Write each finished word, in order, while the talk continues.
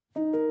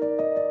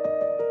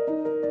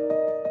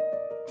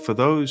For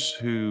those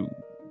who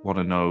want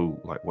to know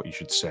like what you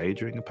should say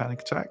during a panic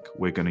attack,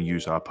 we're going to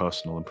use our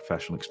personal and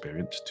professional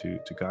experience to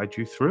guide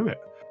you through it.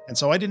 And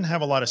so I didn't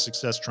have a lot of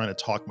success trying to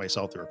talk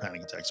myself through a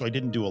panic attack. So I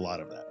didn't do a lot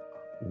of that.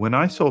 When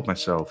I told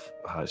myself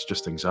it's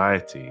just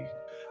anxiety,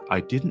 I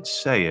didn't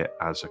say it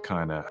as a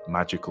kind of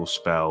magical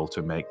spell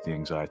to make the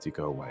anxiety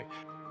go away.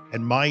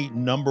 And my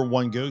number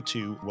one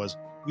go-to was,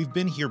 we've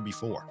been here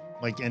before.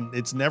 And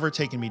it's never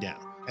taken me down.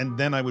 And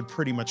then I would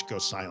pretty much go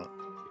silent.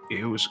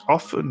 It was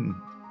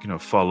often,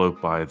 followed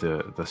by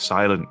the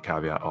silent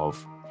caveat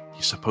of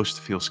you're supposed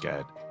to feel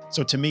scared.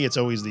 So to me, it's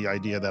always the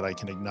idea that I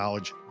can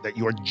acknowledge that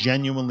you are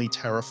genuinely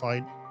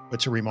terrified, but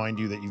to remind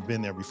you that you've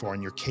been there before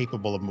and you're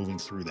capable of moving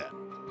through that.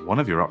 One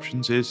of your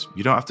options is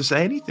you don't have to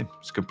say anything.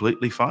 It's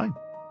completely fine.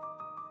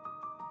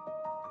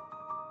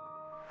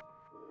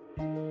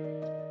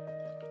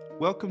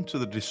 Welcome to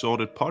the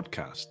Disordered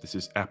Podcast. This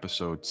is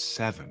episode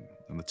 7.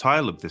 And the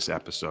title of this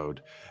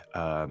episode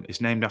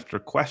is named after a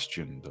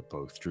question that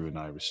both Drew and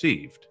I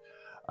received.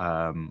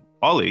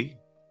 Ollie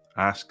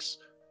asks,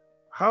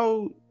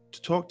 how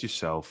to talk to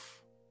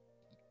yourself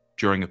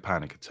during a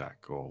panic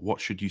attack, or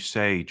what should you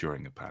say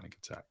during a panic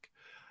attack?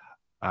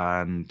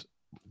 And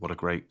what a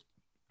great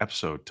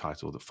episode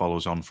title that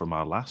follows on from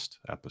our last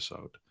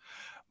episode.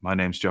 My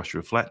name's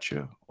Joshua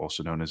Fletcher,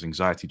 also known as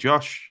Anxiety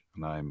Josh,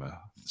 and I'm a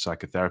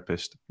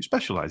psychotherapist who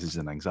specializes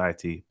in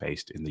anxiety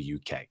based in the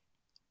UK.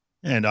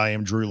 And I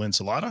am Drew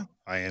Linsalata.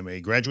 I am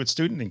a graduate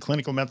student in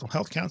clinical mental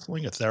health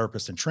counseling, a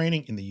therapist in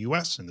training in the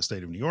US and the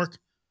state of New York,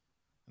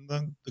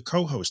 and the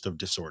co-host of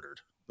Disordered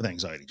with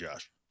Anxiety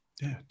Josh.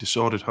 Yeah,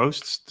 disordered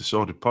hosts,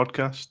 disordered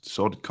podcast,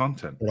 disordered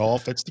content. It all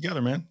fits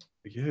together, man.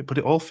 Yeah, but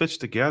it all fits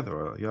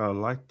together. Yeah, I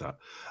like that.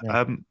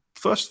 Yeah.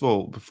 First of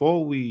all,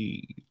 before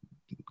we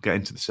get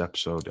into this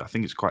episode, I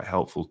think it's quite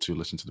helpful to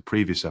listen to the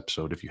previous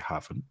episode if you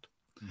haven't,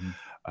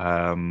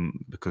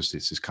 because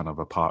this is kind of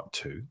a part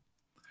 2.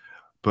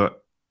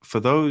 But for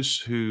those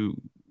who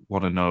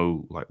want to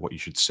know like what you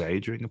should say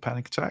during a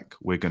panic attack,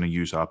 we're going to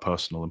use our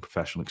personal and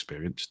professional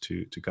experience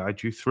to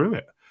guide you through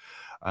it.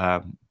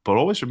 But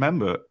always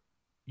remember,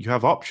 you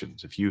have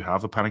options. If you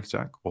have a panic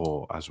attack,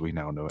 or as we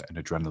now know it,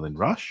 an adrenaline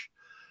rush,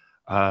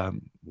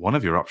 one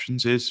of your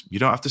options is you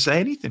don't have to say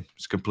anything.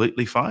 It's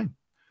completely fine.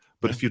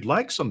 But if you'd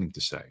like something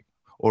to say,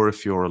 or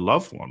if you're a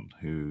loved one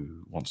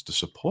who wants to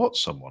support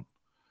someone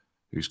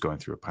who's going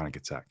through a panic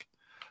attack,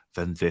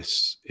 then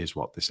this is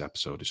what this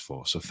episode is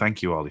for. So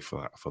thank you, Ollie,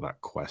 for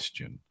that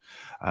question.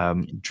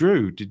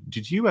 Drew,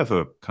 did you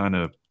ever kind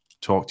of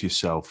talk to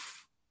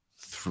yourself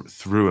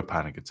through a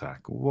panic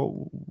attack?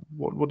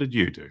 What did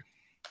you do?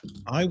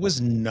 I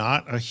was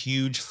not a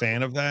huge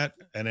fan of that.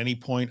 At any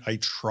point, I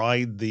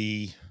tried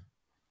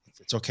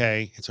it's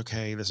okay. It's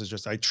okay.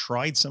 I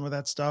tried some of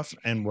that stuff.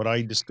 And what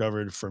I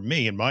discovered for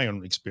me in my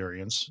own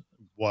experience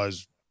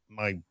was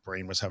my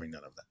brain was having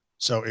none of that.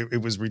 So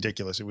it was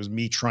ridiculous. It was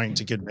me trying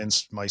to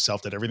convince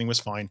myself that everything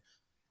was fine.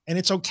 And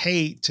it's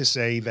okay to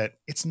say that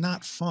it's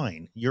not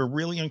fine. You're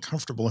really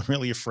uncomfortable and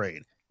really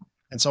afraid.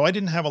 And so I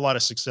didn't have a lot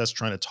of success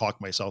trying to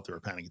talk myself through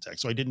a panic attack.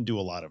 So I didn't do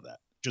a lot of that.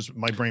 Just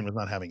my brain was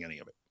not having any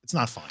of it. It's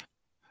not fine.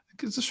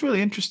 Because it's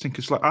really interesting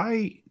because like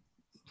I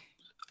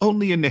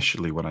only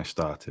initially when I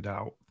started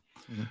out,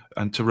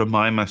 and to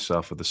remind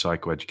myself of the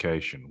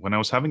psychoeducation, when I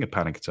was having a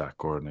panic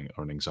attack or an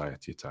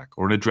anxiety attack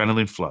or an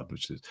adrenaline flood,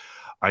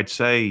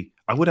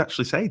 I would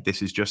actually say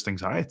this is just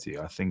anxiety.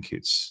 I think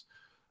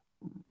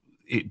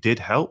it did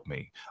help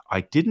me.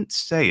 I didn't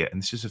say it,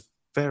 and this is a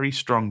very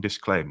strong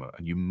disclaimer,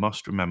 and you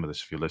must remember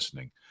this if you're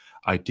listening.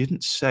 I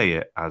didn't say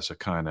it as a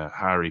kind of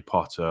Harry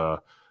Potter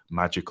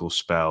magical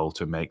spell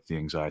to make the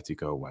anxiety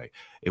go away.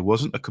 It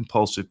wasn't a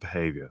compulsive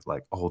behavior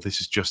like, oh, this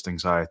is just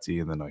anxiety,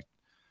 and then I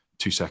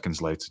 2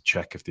 seconds later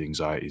check if the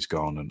anxiety is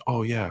gone, and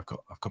oh yeah,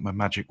 I've got my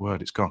magic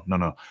word, it's gone.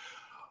 No.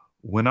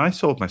 When I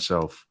told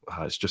myself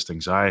it's just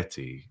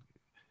anxiety,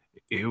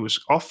 it was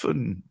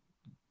often,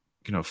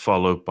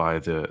 followed by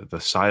the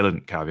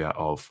silent caveat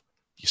of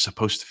you're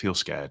supposed to feel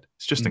scared.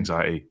 It's just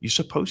anxiety. You're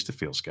supposed to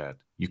feel scared.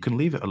 You can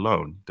leave it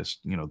alone.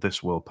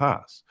 This will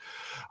pass.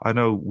 I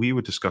know we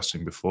were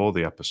discussing before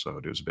the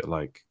episode. It was a bit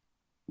like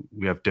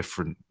we have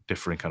different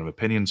kind of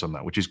opinions on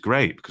that, which is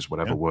great because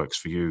whatever works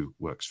for you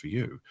works for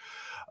you.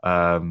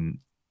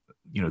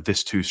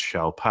 This too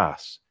shall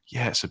pass.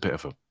 Yeah, it's a bit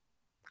of a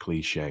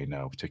cliche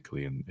now,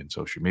 particularly in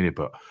social media,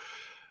 but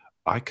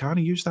I kind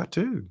of use that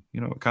too.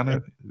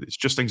 It's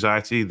just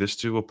anxiety. This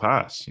too will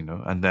pass,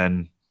 and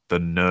then the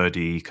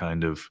nerdy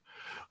kind of,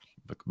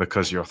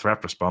 because your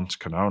threat response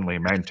can only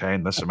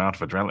maintain this amount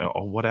of adrenaline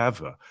or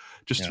whatever,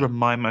 just to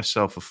remind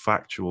myself of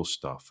factual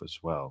stuff as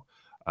well.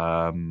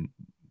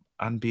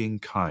 And being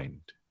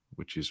kind,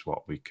 which is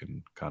what we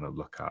can kind of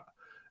look at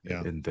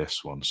in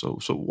this one. So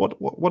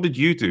what did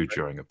you do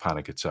during a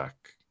panic attack?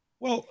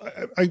 Well,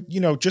 I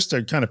just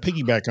to kind of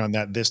piggyback on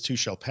that, this too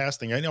shall pass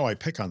thing. I know I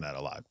pick on that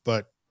a lot,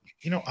 but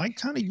I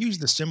kind of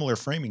used a similar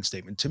framing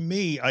statement. To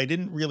me, I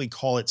didn't really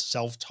call it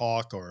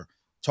self-talk or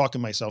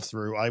talking myself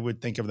through. I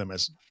would think of them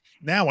as,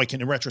 now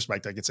in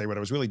retrospect, I could say what I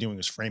was really doing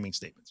was framing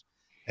statements.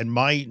 And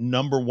my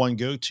number one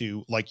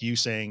go-to, like you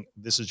saying,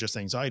 this is just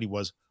anxiety,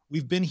 was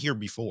we've been here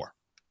before.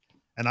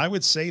 And I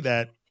would say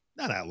that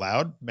not out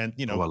loud, meant,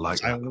 Oh, I like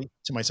that. silently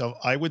to myself.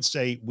 I would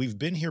say we've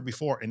been here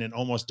before in an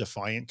almost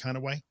defiant kind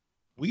of way.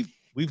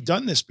 We've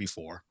done this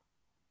before.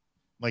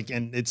 Like,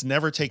 and it's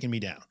never taken me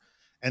down.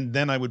 And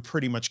then I would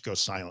pretty much go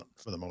silent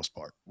for the most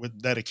part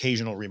with that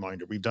occasional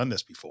reminder. We've done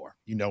this before.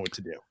 You know what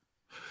to do.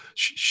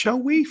 Shall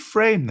we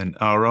frame then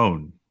our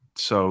own?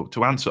 So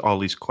to answer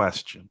Ollie's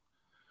question,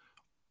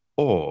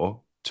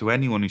 or to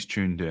anyone who's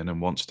tuned in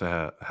and wants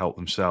to help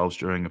themselves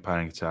during a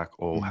panic attack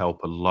or Mm,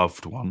 help a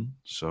loved one.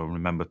 So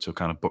remember to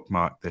kind of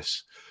bookmark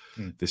this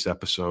mm. this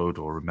episode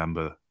or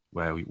remember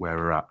where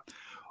we're at.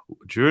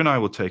 Drew and I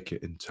will take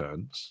it in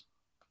turns.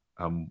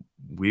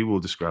 We will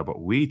describe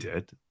what we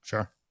did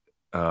Sure.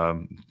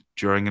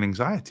 during an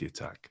anxiety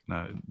attack.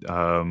 Now,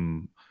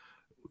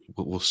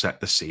 we'll set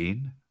the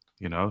scene.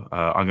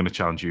 I'm going to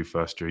challenge you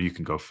first, Drew. You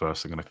can go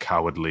first. I'm going to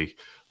cowardly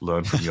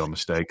learn from your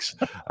mistakes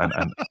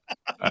and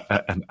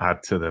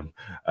add to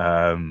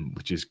them,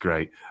 which is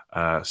great.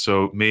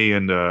 So me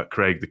and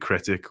Craig the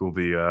critic will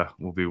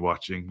be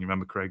watching. You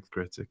remember Craig the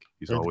critic?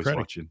 He's Craig the always critic.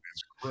 watching.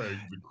 It's Craig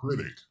the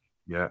critic.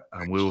 Yeah,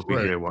 and we will be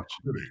Craig here the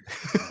watching.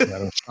 critic.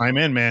 Gotta chime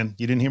in, man.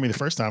 You didn't hear me the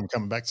first time. I'm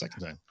coming back the second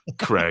time.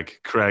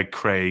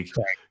 Craig,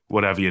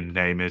 whatever your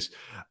name is.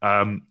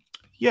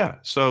 Yeah,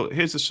 so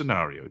here's the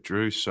scenario,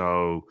 Drew.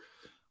 So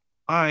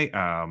I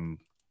am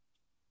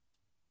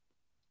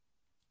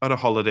at a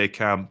holiday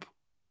camp.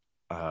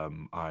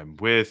 I'm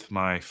with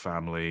my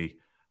family,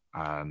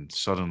 and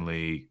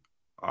suddenly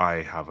I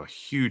have a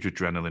huge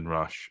adrenaline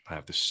rush. I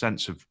have this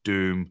sense of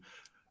doom,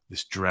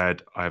 this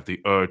dread. I have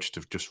the urge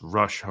to just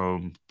rush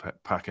home,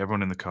 pack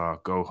everyone in the car,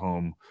 go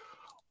home,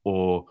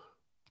 or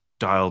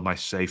dial my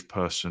safe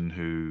person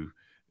who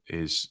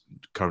is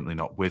currently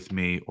not with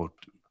me, or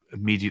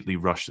immediately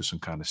rush to some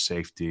kind of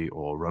safety,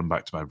 or run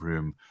back to my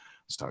room,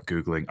 start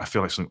Googling. I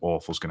feel like something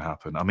awful is going to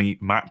happen. I mean,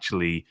 I'm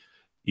actually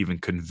even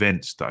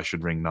convinced that I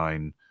should ring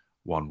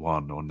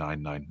 911 or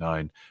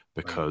 999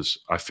 because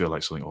I feel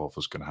like something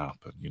awful is going to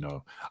happen.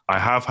 I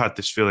have had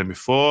this feeling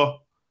before,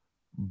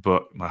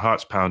 but my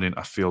heart's pounding.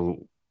 I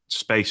feel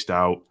spaced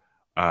out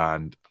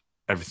and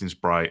everything's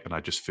bright, and I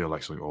just feel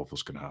like something awful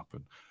is going to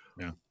happen.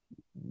 Yeah.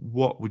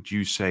 What would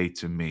you say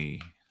to me?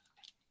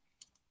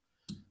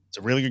 It's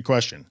a really good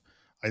question.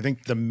 I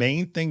think the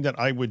main thing that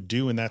I would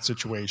do in that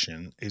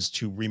situation is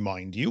to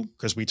remind you,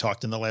 because we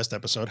talked in the last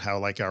episode how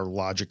like our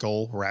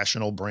logical,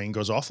 rational brain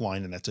goes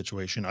offline in that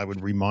situation. I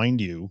would remind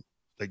you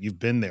that you've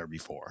been there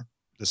before.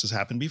 This has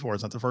happened before.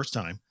 It's not the first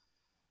time.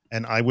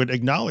 And I would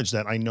acknowledge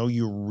that I know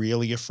you're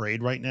really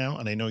afraid right now.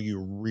 And I know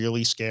you're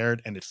really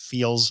scared and it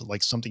feels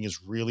like something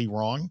is really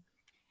wrong,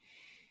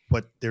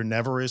 but there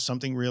never is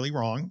something really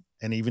wrong.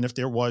 And even if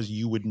there was,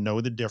 you would know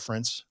the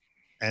difference.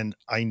 And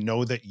I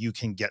know that you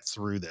can get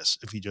through this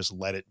if you just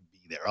let it be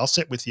there. I'll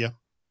sit with you,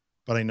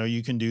 but I know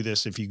you can do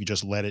this if you could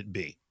just let it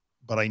be.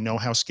 But I know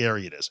how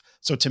scary it is.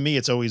 So to me,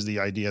 it's always the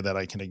idea that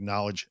I can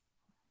acknowledge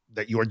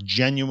that you are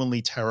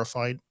genuinely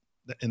terrified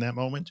in that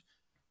moment,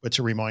 but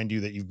to remind you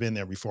that you've been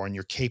there before and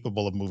you're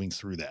capable of moving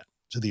through that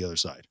to the other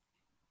side.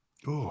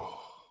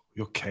 Oh,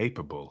 you're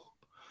capable.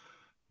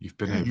 You've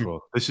been Yeah, here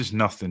before. This is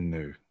nothing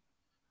new.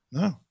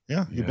 No,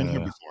 yeah, you've been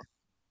here Yeah. before.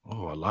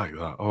 Oh, I like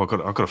that. Oh, I've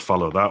got to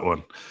follow that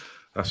one.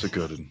 That's a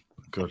good one.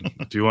 Good.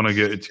 Do you want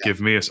to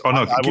give me a? Oh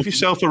no, give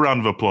yourself a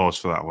round of applause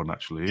for that one.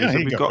 Actually, Yeah,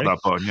 we've got that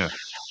button. Yeah.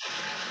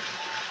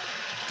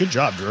 Good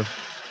job, Drew.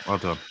 Well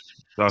done.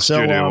 Our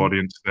studio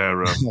audience there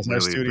really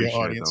studio appreciate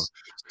audience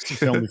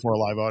film before a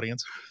live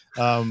audience.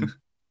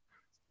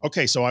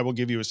 Okay, so I will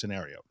give you a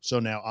scenario.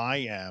 So now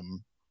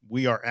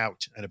we are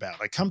out and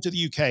about. I come to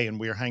the UK and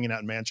we are hanging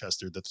out in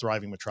Manchester, the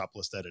thriving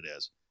metropolis that it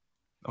is.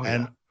 Oh,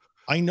 and yeah.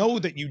 I know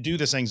that you do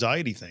this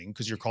anxiety thing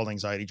because you're called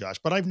anxiety, Josh,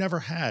 but I've never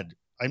had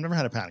a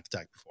panic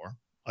attack before.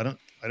 I don't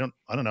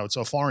know. It's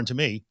so foreign to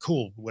me.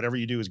 Cool. Whatever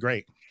you do is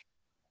great.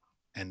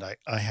 And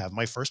I have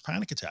my first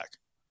panic attack,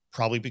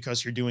 probably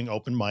because you're doing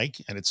open mic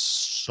and it's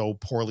so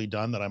poorly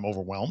done that I'm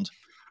overwhelmed.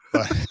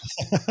 But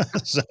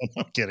so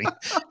I'm kidding.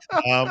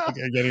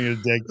 Getting a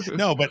dig.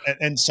 No, but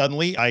and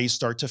suddenly I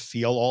start to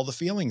feel all the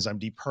feelings. I'm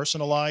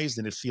depersonalized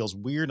and it feels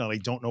weird and I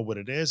don't know what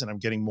it is. And I'm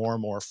getting more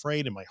and more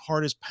afraid and my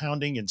heart is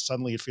pounding and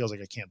suddenly it feels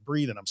like I can't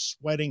breathe and I'm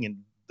sweating and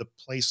the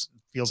place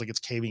feels like it's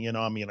caving in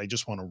on me and I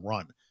just want to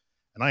run.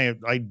 And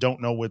I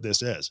don't know what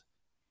this is.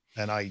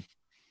 And I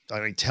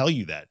tell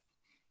you that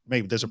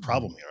maybe there's a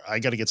problem here. I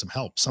got to get some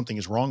help. Something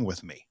is wrong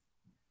with me.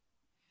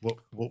 What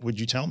would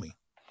you tell me?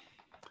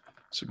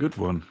 It's a good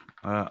one.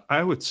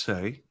 I would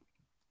say,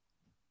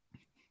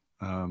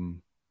 let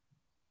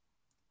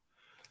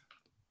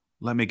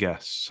me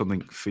guess,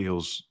 something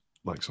feels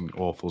like something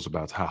awful is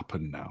about to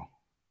happen now.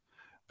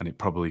 And you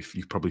probably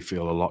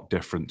feel a lot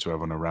different to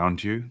everyone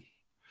around you.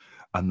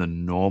 And the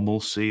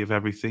normalcy of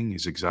everything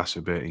is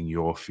exacerbating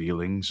your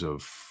feelings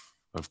of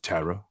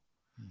terror.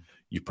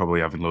 You're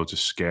probably having loads of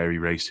scary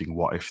racing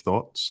what if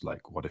thoughts,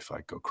 like what if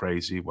I go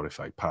crazy? What if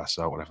I pass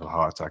out? What if I have a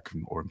heart attack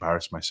or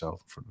embarrass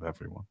myself in front of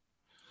everyone?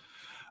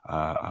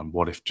 And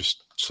what if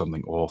just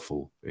something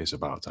awful is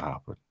about to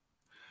happen?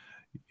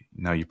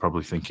 Now you're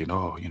probably thinking,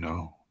 oh,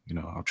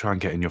 I'll try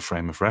and get in your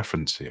frame of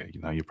reference here.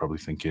 You're probably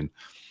thinking,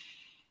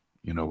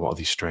 what are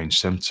these strange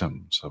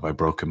symptoms? Have I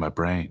broken my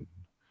brain?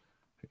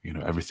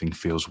 Everything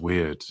feels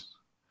weird.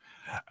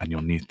 And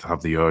you'll need to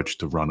have the urge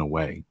to run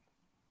away.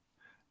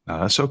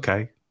 Now, that's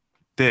okay.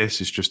 This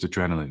is just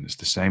adrenaline. It's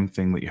the same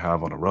thing that you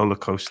have on a roller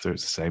coaster.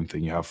 It's the same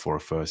thing you have for a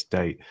first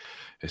date.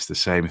 It's the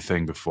same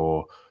thing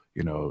before,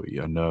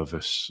 your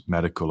nervous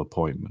medical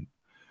appointment.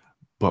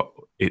 But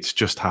it's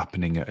just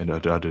happening at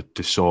a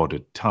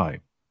disordered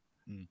time.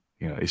 Mm.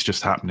 It's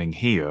just happening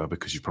here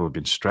because you've probably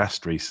been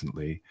stressed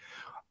recently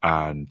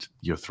and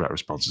your threat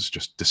response is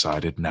just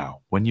decided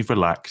now. When you've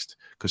relaxed,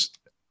 because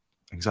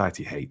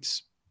anxiety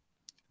hates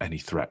any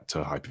threat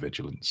to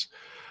hypervigilance.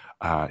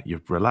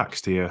 You've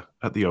relaxed here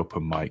at the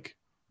open mic,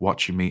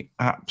 watching me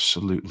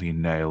absolutely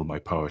nail my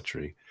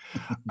poetry.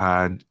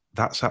 And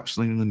that's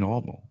absolutely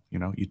normal.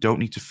 You don't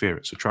need to fear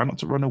it. So try not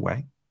to run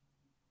away.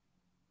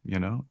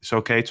 It's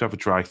okay to have a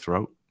dry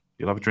throat.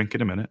 You'll have a drink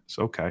in a minute. It's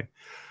okay.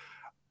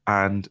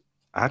 And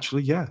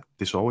actually, yeah,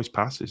 this always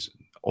passes.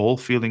 All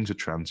feelings are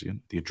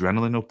transient. The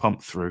adrenaline will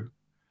pump through.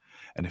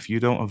 And if you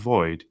don't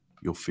avoid,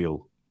 you'll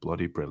feel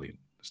bloody brilliant.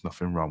 There's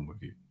nothing wrong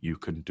with you. You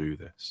can do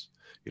this.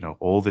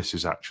 All this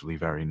is actually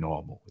very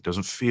normal. It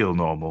doesn't feel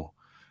normal,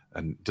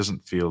 and it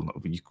doesn't feel.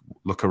 When you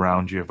look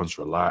around you, everyone's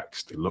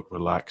relaxed. They look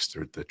relaxed.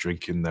 They're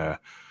drinking their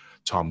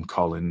Tom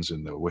Collins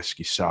and their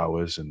whiskey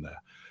sours, and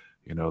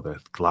they're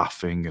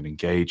laughing and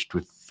engaged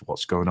with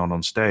what's going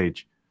on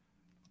stage.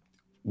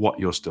 What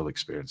you're still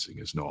experiencing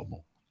is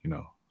normal.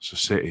 So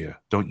sit here.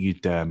 Don't you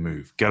dare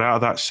move. Get out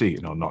of that seat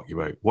and I'll knock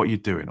you out. What are you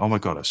doing? Oh my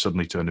God, I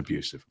suddenly turned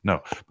abusive. No,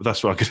 but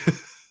that's what I could.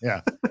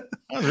 Yeah. That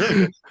was really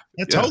good.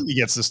 That totally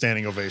gets the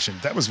standing ovation.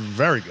 That was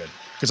very good.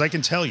 Because I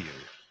can tell you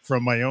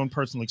from my own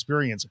personal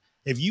experience,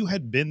 if you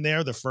had been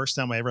there the first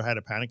time I ever had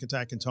a panic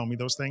attack and told me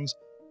those things,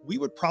 we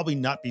would probably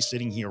not be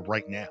sitting here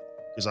right now.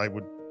 Because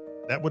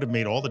that would have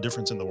made all the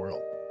difference in the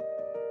world.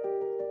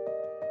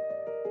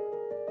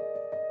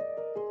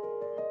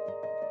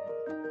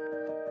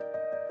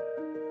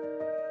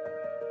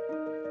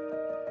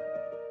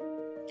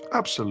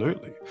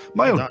 Absolutely.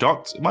 My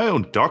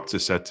own doctor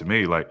said to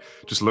me, like,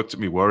 just looked at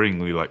me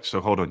worryingly, like,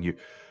 so hold on, you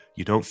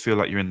don't feel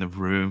like you're in the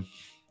room.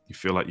 You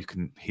feel like you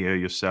can hear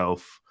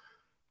yourself,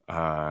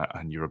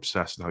 and you're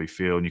obsessed with how you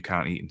feel, and you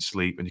can't eat and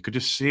sleep. And you could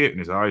just see it in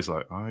his eyes,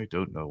 like, I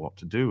don't know what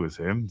to do with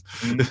him.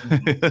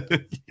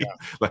 Mm-hmm. Yeah.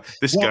 Like,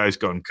 this guy's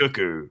gone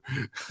cuckoo.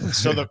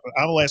 So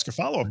I will ask a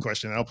follow-up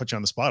question, and I'll put you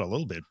on the spot a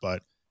little bit.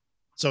 But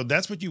so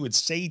that's what you would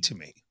say to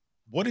me.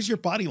 What is your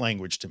body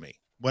language to me?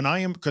 When I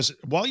am, because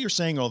while you're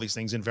saying all these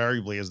things,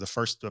 invariably as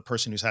the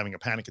person who's having a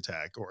panic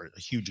attack or a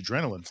huge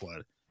adrenaline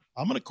flood,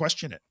 I'm going to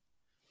question it.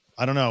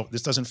 I don't know.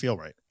 This doesn't feel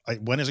right.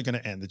 When is it going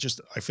to end?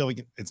 I feel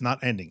like it's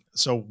not ending.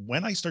 So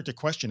when I start to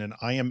question and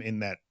I am in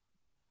that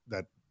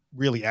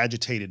really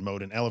agitated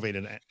mode and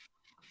elevated,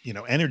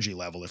 energy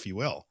level, if you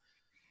will,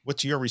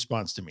 what's your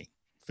response to me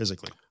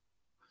physically?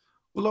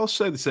 Well, I'll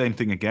say the same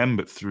thing again,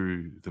 but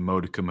through the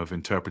modicum of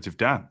interpretive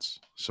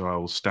dance. So I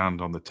will stand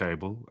on the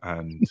table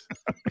and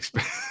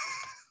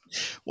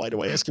Why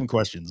do I ask him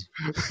questions?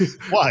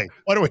 Why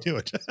do I do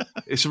it?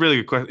 It's a really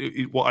good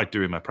question. What I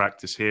do in my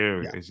practice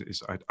here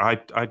is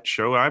I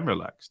show I'm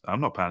relaxed.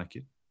 I'm not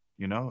panicking.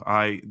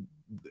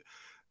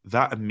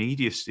 That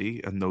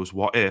immediacy and those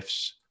what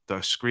ifs that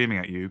are screaming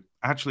at you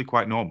actually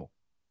quite normal.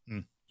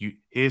 Mm.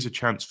 Here's a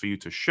chance for you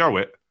to show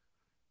it.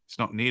 It's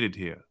not needed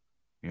here.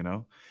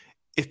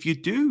 If you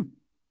do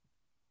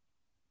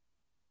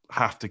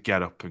have to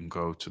get up and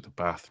go to the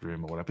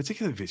bathroom or whatever,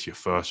 particularly if it's your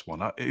first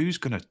one, who's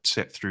going to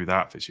sit through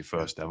that if it's your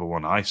first ever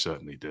one? I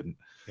certainly didn't.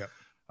 Yep.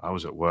 I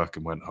was at work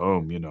and went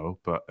home,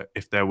 but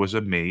if there was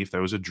a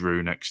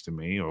Drew next to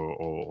me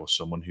or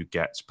someone who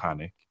gets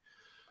panic,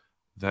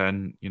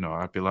 then,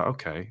 I'd be like,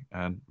 okay.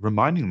 And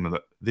reminding them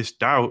that this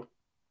doubt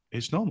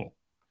is normal.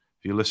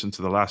 If you listen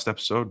to the last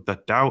episode,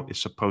 that doubt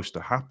is supposed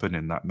to happen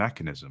in that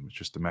mechanism. It's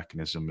just the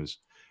mechanism is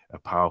a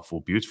powerful,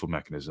 beautiful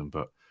mechanism.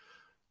 But,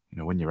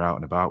 when you're out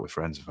and about with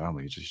friends and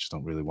family, you just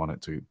don't really want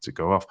it to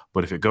go off.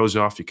 But if it goes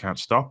off, you can't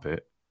stop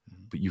it.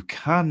 But you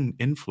can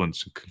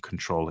influence and can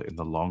control it in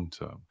the long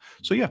term.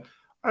 So, yeah,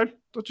 I'll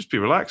just be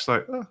relaxed.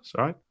 Like, oh, it's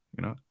all right.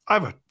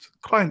 I've had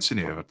clients in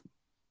here.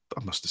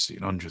 I must have seen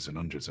hundreds and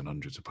hundreds and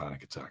hundreds of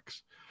panic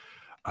attacks.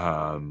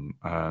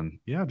 And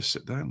yeah, just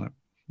sit there and like,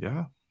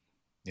 yeah.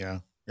 Yeah.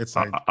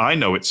 I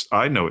know it's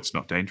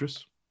not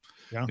dangerous.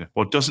 Yeah.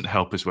 What doesn't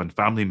help is when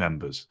family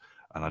members,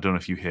 and I don't know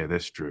if you hear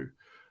this, Drew,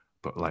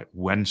 but like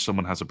when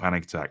someone has a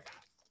panic attack,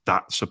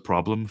 that's a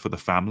problem for the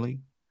family.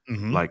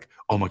 Mm-hmm. Like,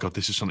 oh my God,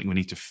 this is something we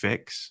need to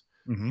fix.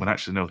 Mm-hmm. When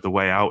actually, no, the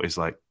way out is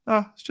like,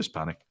 it's just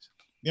panic.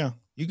 Yeah,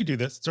 you can do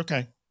this. It's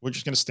okay. We're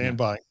just going to stand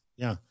by.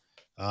 Yeah.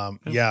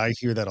 Yeah, I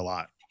hear that a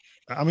lot.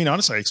 I mean,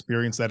 honestly, I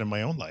experienced that in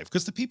my own life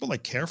because the people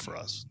that care for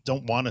us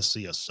don't want to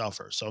see us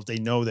suffer. So if they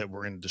know that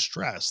we're in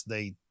distress,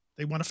 they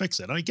want to fix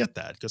it. And I get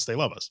that because they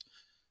love us.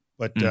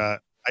 But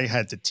I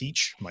had to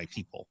teach my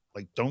people,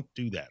 like, don't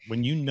do that.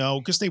 When you know,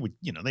 because they would,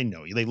 they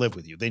know you, they live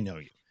with you, they know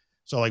you.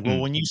 So like, well,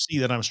 Mm. when you see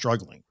that I'm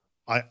struggling,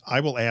 I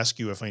will ask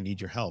you if I need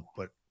your help,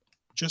 but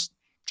just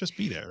just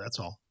be there. That's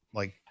all.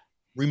 Like,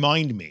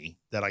 remind me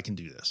that I can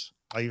do this.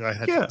 I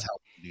had to Yeah. tell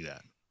them to do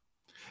that.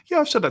 Yeah,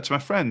 I've said that to my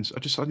friends. I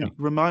just like, Yeah.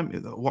 remind me,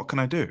 what can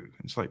I do?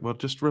 It's like, well,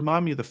 just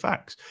remind me of the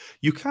facts.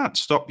 You can't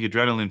stop the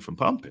adrenaline from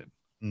pumping,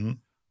 Mhm.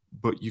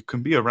 but you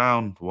can be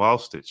around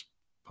whilst it's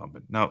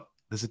pumping. Now,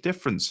 there's a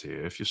difference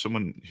here. If you're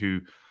someone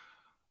who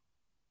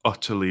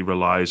utterly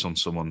relies on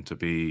someone to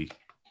be,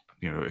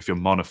 if you're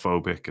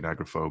monophobic and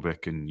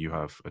agoraphobic and you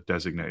have a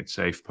designated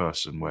safe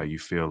person where you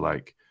feel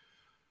like,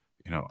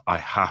 I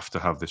have to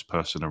have this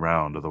person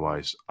around,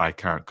 otherwise I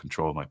can't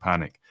control my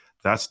panic.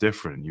 That's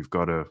different. You've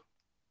got to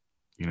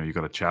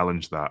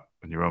challenge that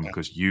on your own Yeah.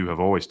 because you have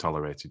always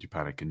tolerated your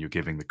panic and you're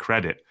giving the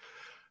credit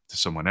to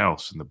someone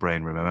else, and the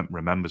brain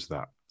remembers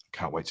that.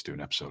 Can't wait to do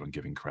an episode on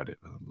giving credit.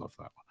 I love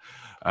that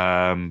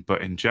one.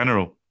 But in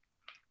general,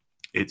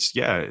 it's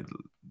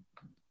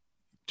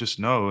just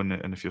know,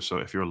 and if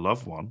you're a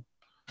loved one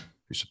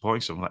who's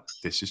supporting someone, like,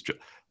 this is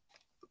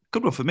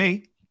good one for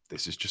me.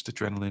 This is just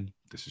adrenaline.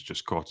 This is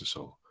just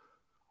cortisol.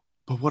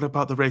 But what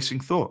about the racing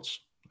thoughts?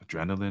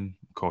 Adrenaline,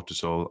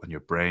 cortisol, and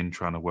your brain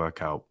trying to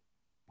work out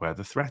where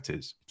the threat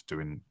is. It's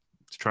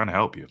trying to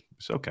help you.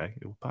 It's okay.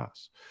 It will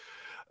pass.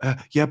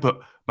 Yeah,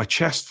 but my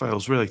chest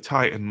feels really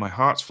tight and my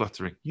heart's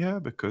fluttering. Yeah,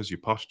 because your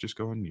posture's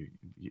going.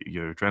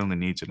 Your adrenaline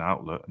needs an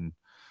outlet, and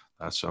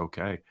that's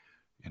okay.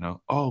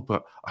 Oh,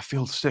 but I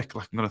feel sick,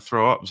 like I'm going to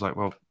throw up. It's like,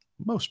 well,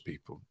 most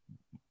people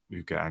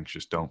who get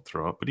anxious don't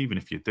throw up, but even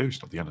if you do,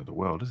 it's not the end of the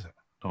world, is it?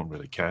 No one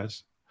really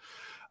cares.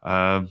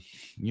 Yeah,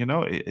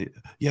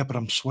 but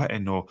I'm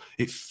sweating, or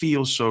it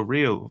feels so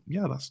real.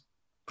 Yeah,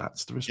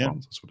 that's the Yeah.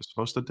 response. That's what it's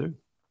supposed to do.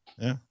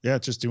 Yeah. Yeah.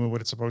 It's just doing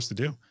what it's supposed to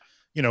do.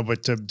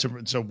 But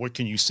so what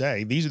can you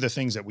say? These are the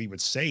things that we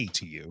would say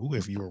to you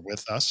if you were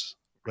with us.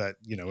 But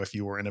if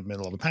you were in the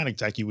middle of a panic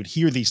attack, you would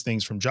hear these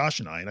things from Josh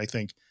and I. And I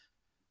think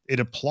it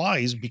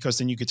applies because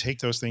then you could take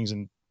those things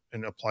and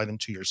apply them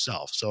to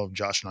yourself. So if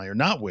Josh and I are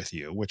not with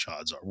you, which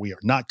odds are we are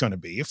not going to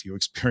be if you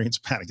experience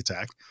a panic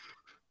attack,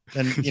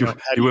 then you, how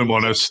you do wouldn't you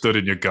want us stood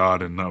in your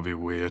garden. That'd be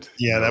weird.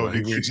 Yeah, that would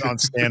be weird. On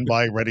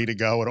standby, ready to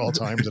go at all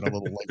times in a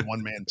little like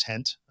one man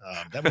tent.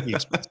 That would be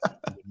expensive. I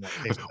would not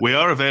pay for that. We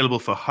are available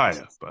for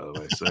hire, by the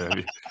way. So,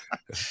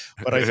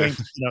 But I think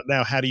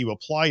now, how do you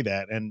apply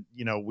that? And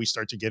we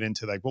start to get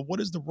into like, well, what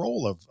is the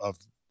role of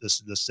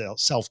this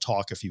self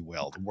talk, if you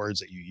will, the words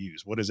that you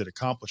use? What is it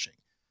accomplishing?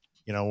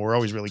 We're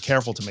always really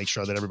careful to make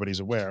sure that everybody's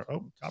aware.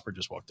 Oh, Copper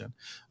just walked in.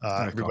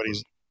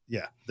 Everybody's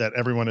that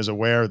everyone is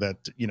aware that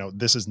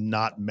this is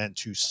not meant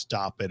to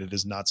stop it. It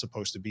is not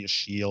supposed to be a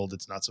shield.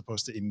 It's not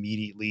supposed to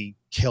immediately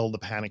kill the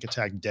panic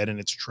attack dead in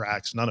its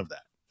tracks. None of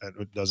that.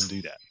 It doesn't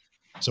do that.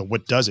 So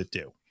what does it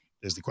do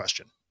is the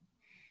question.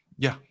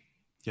 Yeah.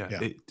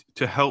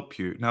 To help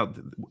you. Now,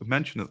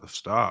 mentioned at the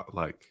start,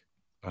 like,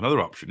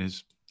 another option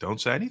is don't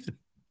say anything.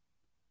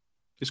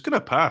 It's going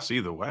to pass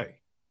either way.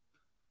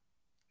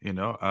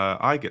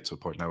 I get to a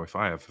point now if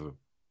I have an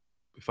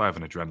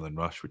adrenaline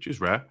rush, which is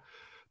rare,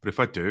 but if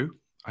I do,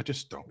 I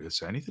just don't really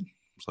say anything.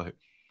 It's like,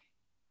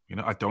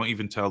 I don't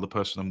even tell the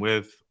person I'm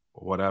with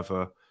or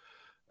whatever.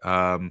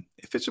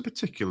 If it's a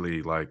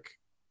particularly like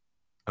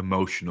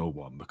emotional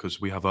one,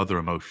 because we have other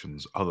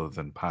emotions other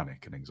than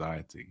panic and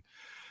anxiety.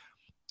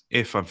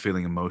 If I'm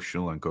feeling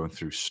emotional and going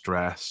through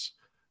stress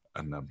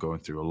and I'm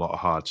going through a lot of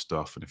hard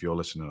stuff, and if you're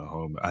listening at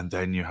home and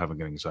then you're having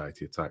an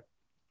anxiety attack,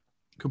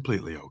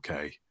 completely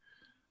okay.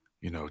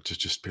 To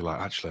just be like,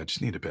 actually, I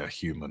just need a bit of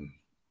human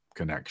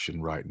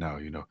connection right now.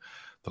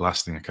 The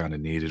last thing I kind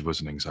of needed was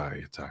an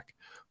anxiety attack,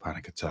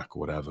 panic attack, or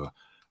whatever.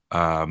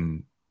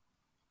 And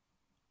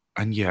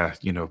yeah,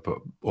 but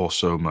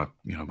also my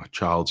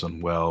child's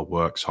unwell,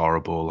 work's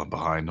horrible, I'm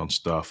behind on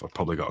stuff, I've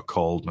probably got a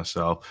cold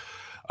myself,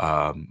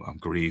 I'm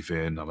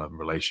grieving, I'm having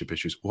relationship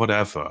issues,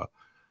 whatever.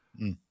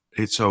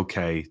 It's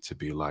okay to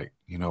be like,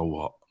 you know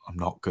what, I'm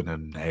not going to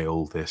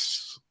nail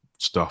this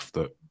stuff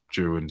that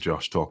Drew and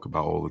Josh talk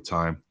about all the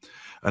time.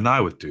 And I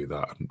would do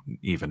that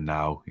even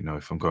now,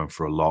 if I'm going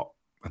for a lot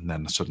and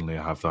then suddenly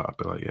I have that, I'd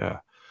be like, yeah.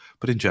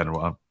 But in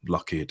general, I'm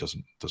lucky it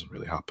doesn't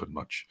really happen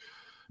much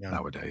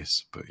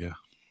nowadays. But yeah.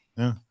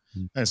 Yeah.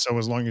 And so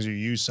as long as you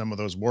use some of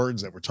those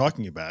words that we're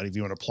talking about, if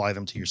you want to apply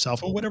them to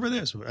yourself or whatever it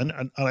is.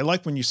 And I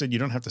like when you said you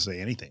don't have to say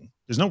anything.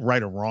 There's no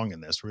right or wrong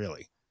in this,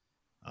 really.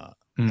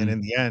 And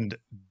in the end,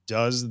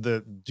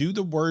 do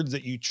the words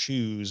that you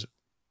choose,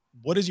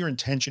 what is your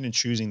intention in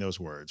choosing those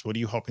words? What are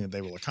you hoping that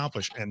they will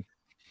accomplish? And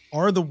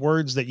are the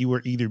words that you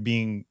were either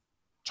being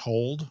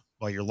told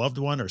by your loved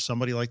one or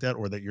somebody like that,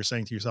 or that you're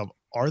saying to yourself,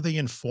 are they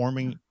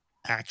informing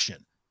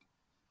action?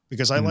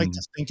 Because I like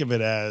to think of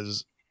it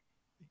as,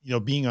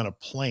 being on a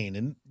plane,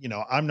 and,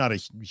 I'm not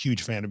a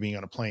huge fan of being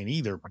on a plane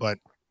either, but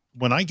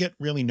when I get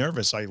really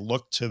nervous, I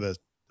look to the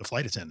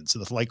flight attendants, to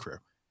the flight crew.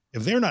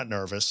 If they're not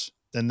nervous,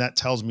 then that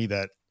tells me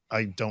that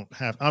I don't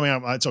have,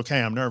 it's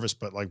okay. I'm nervous,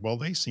 but like, well,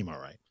 they seem all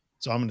right.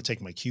 So I'm going to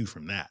take my cue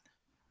from that.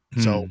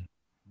 So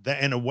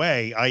that in a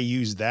way, I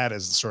use that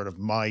as sort of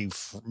my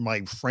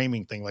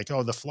framing thing. Like,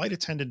 oh, the flight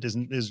attendant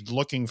is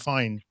looking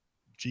fine.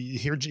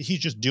 He's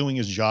just doing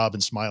his job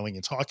and smiling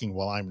and talking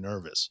while I'm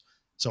nervous.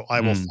 So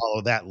I will Mm.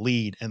 follow that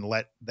lead and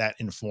let that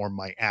inform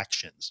my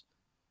actions.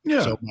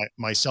 Yeah. So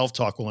my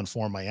self-talk will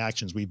inform my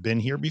actions. We've been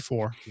here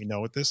before. We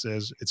know what this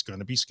is. It's going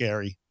to be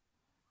scary.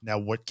 Now,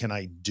 what can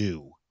I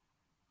do?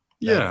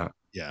 Yeah.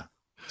 Yeah.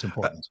 It's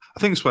important. I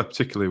think it's why,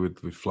 particularly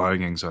with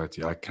flying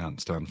anxiety, I can't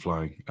stand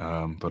flying,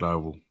 but I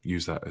will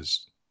use that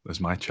as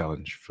my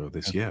challenge for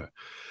this year.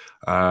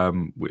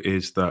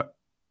 Is that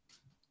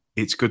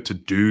it's good to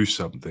do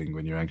something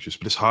when you're anxious,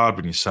 but it's hard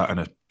when you're sat in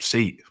a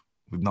seat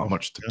with not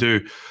much to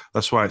do.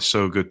 That's why it's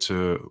so good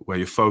to where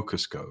your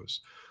focus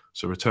goes.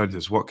 So return to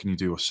this: what can you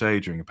do or say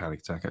during a panic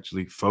attack?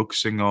 Actually,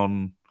 focusing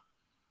on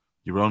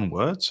your own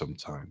words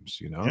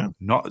sometimes.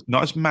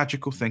 Not as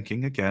magical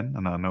thinking again.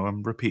 And I know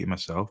I'm repeating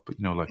myself, but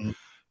like.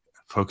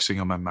 Focusing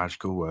on my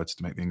magical words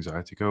to make the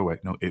anxiety go away.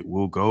 No, it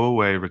will go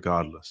away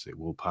regardless. It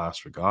will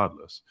pass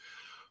regardless.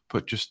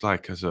 But just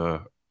like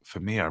for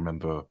me, I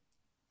remember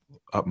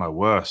at my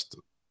worst,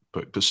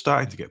 but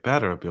starting to get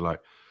better, I'd be like,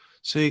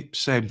 see,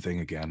 same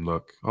thing again.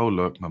 Look,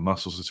 my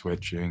muscles are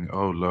twitching.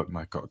 Oh, look,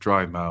 I've got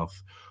dry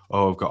mouth.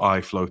 Oh, I've got eye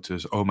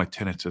floaters. Oh, my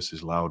tinnitus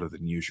is louder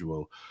than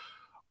usual.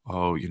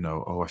 Oh,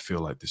 I feel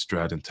like this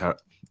dread and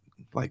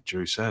like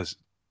Drew says,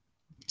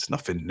 it's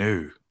nothing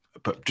new.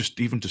 But just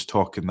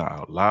talking that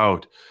out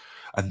loud,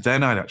 and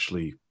then I'd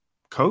actually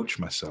coach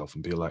myself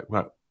and be like,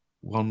 right,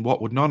 well, what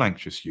would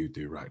non-anxious you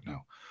do right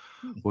now?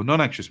 Well,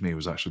 non-anxious me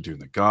was actually doing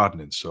the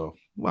gardening. So,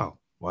 well,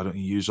 why don't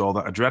you use all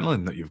that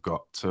adrenaline that you've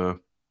got to,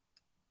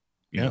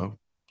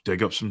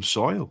 dig up some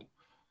soil?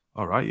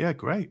 All right, yeah,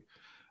 great.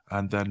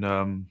 And then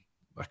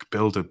I could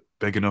build a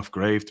big enough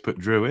grave to put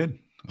Drew in.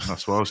 And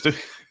that's what I was doing.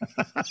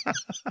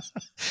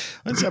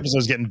 This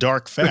episode's getting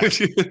dark fast.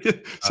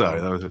 Sorry,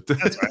 that was it.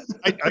 That's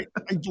right.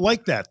 I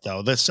like that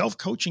though. The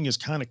self-coaching is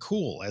kind of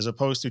cool as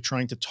opposed to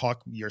trying to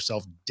talk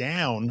yourself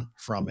down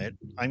from it.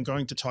 I'm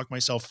going to talk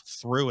myself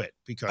through it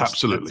because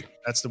absolutely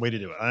that's the way to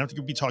do it. I don't have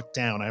to be talked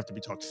down. I have to be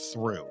talked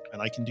through,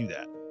 and I can do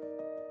that.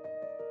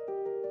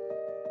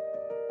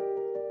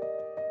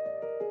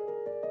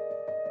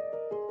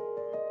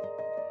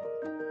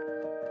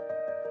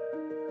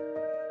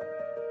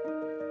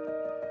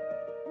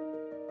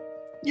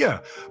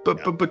 Yeah,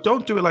 but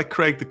don't do it like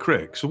Craig the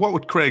Critic. So what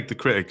would Craig the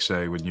Critic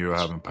say when you were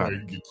having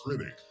panic?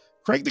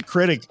 Craig the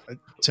Critic,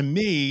 to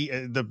me,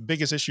 the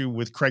biggest issue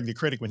with Craig the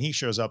Critic when he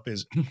shows up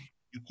is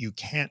you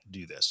can't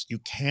do this. You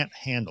can't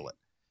handle it,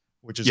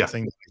 which is a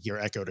thing that I hear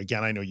echoed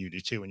again. I know you do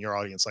too in your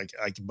audience.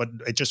 But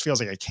it just feels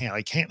like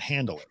I can't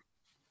handle it.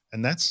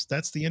 And that's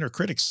the inner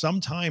critic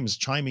sometimes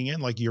chiming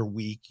in like you're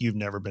weak. You've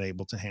never been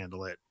able to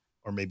handle it.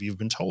 Or maybe you've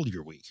been told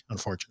you're weak,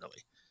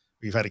 unfortunately.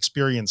 You've had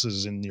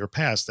experiences in your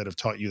past that have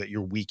taught you that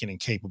you're weak and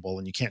incapable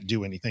and you can't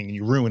do anything and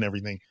you ruin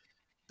everything.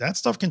 That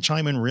stuff can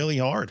chime in really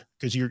hard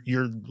because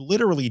you're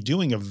literally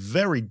doing a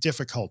very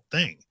difficult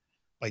thing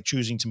by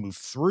choosing to move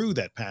through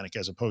that panic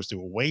as opposed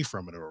to away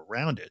from it or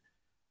around it.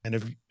 And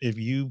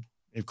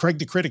if Craig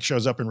the Critic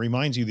shows up and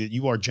reminds you that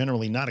you are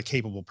generally not a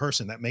capable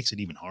person, that makes it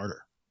even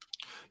harder.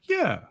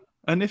 Yeah.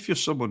 And if you're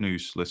someone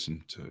who's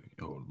listened to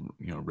or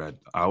read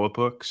our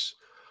books,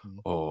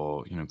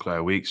 or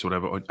Claire Weeks or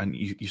whatever, and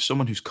you're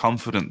someone who's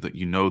confident that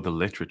you know the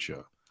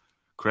literature,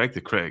 Craig the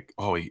Critic,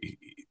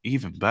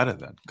 even better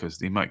then, because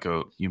you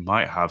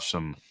might have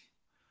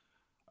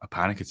a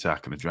panic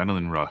attack, an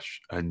adrenaline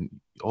rush, and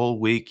all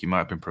week you might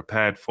have been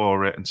prepared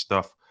for it and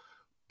stuff,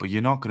 but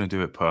you're not going to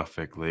do it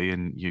perfectly,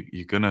 and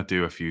you're going to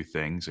do a few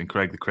things, and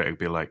Craig the Critic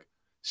will be like,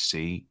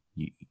 see,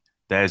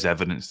 there's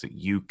evidence that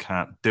you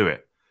can't do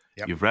it.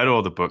 Yep. You've read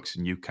all the books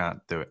and you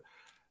can't do it.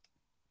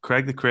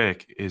 Craig the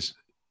Critic is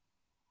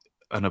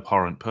an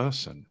abhorrent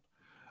person,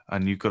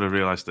 and you've got to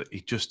realize that he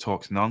just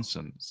talks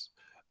nonsense,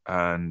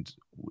 and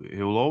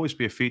he will always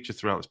be a feature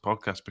throughout this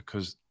podcast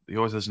because he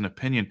always has an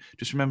opinion.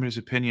 Just remember, his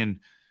opinion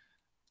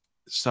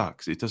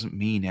sucks. It doesn't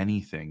mean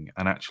anything,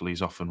 and actually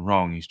he's often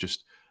wrong. He's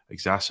just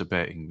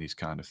exacerbating these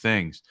kind of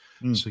things.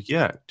 So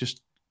yeah,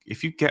 just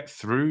if you get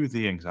through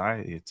the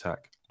anxiety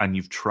attack and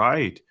you've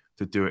tried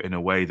to do it in a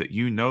way that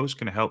is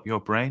going to help your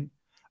brain,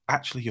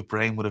 actually your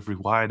brain would have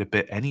rewired a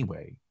bit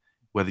anyway,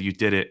 whether you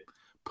did it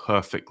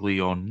perfectly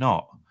or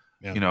not.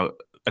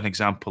 An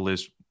example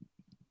is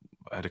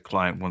I had a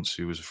client once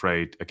who was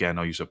afraid, again,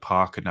 I'll use a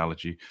park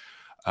analogy,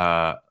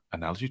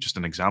 just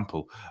an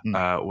example,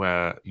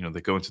 where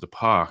they go into the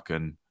park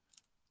and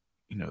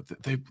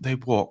they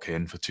walk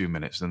in for 2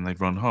 minutes, then they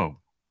run home,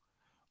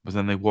 but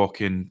then they walk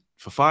in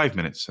for 5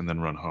 minutes and then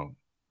run home.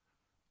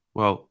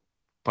 Well,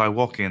 by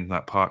walking in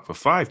that park for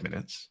 5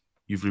 minutes,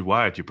 you've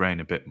rewired your brain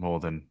a bit more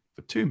than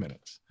for 2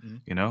 minutes.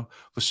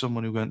 For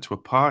someone who went to a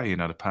party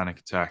and had a panic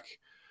attack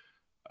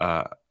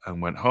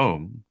and went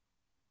home,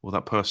 well,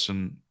 that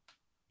person,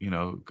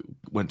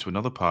 went to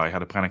another party,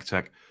 had a panic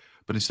attack,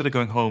 but instead of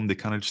going home, they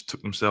kind of just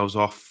took themselves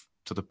off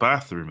to the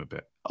bathroom a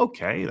bit.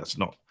 Okay, that's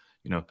not,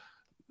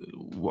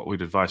 what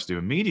we'd advise to do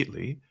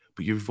immediately,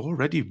 but you've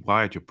already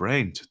wired your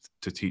brain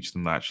to teach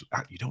them that actually,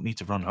 you don't need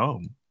to run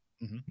home.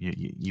 Mhm.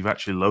 You've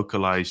actually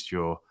localized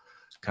your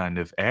kind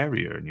of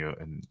area,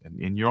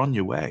 and you're on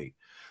your way.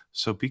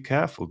 So be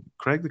careful.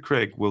 Craig the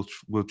Craig will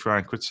try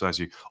and criticize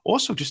you.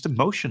 Also, just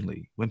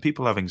emotionally, when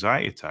people have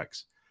anxiety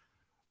attacks,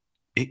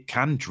 it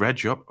can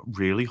dredge up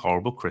really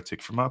horrible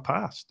critic from our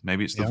past.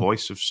 Maybe it's the Yeah.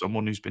 voice of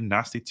someone who's been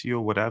nasty to you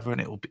or whatever,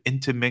 and it will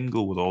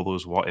intermingle with all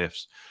those what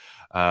ifs.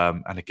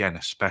 And again,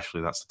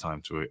 especially that's the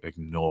time to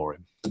ignore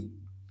him.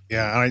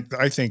 Yeah,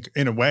 I think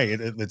in a way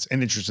it's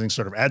an interesting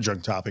sort of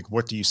adjunct topic.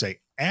 What do you say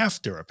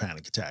after a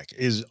panic attack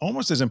is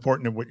almost as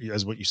important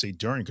as what you say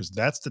during, because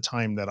that's the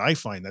time that I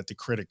find that the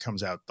critic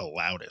comes out the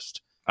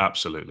loudest.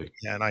 Absolutely.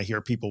 And I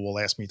hear people will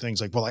ask me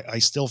things like, "Well, I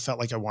still felt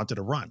like I wanted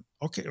to run."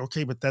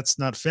 Okay, but that's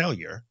not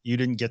failure. You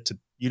don't get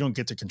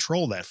to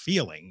control that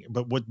feeling.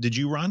 But what did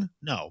you run?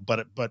 No,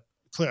 but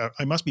clear,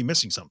 I must be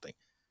missing something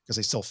because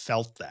I still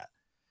felt that.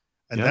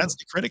 And Yeah. that's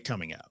the critic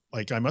coming out.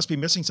 Like, I must be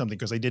missing something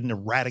because I didn't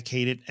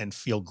eradicate it and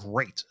feel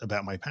great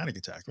about my panic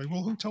attack. Like,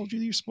 well, who told you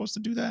that you're supposed to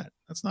do that?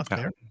 That's not Yeah,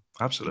 fair.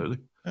 absolutely.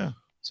 Yeah.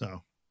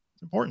 So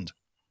it's important.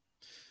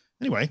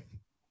 Anyway,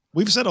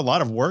 we've said a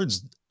lot of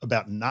words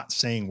about not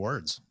saying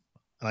words.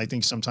 And I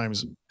think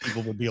sometimes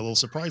people will be a little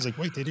surprised, like,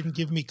 wait, they didn't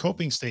give me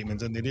coping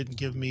statements and they didn't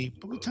give me,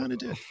 but we kind of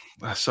did.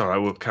 That's all right.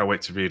 We can't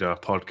wait to read our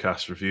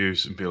podcast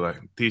reviews and be like,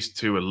 these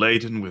two are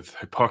laden with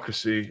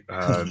hypocrisy.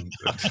 And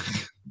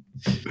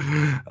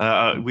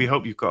we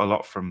hope you've got a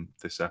lot from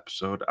this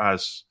episode.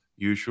 As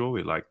usual,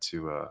 we like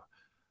to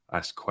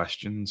ask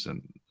questions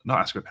and not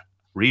ask,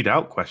 read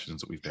out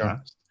questions that we've been Sure.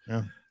 asked.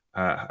 Yeah.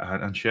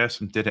 And share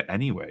some did it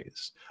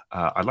anyways.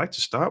 I'd like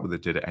to start with a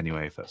did it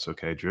anyway, if that's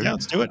okay, Drew. Yeah,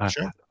 let's do it.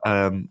 Sure.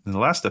 In the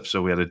last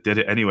episode, we had a did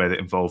it anyway that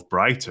involved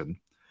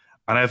Brighton.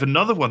 And I have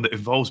another one that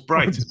involves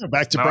Brighton.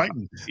 Back to Now,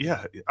 Brighton.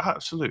 Yeah,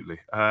 absolutely.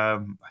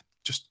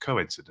 Just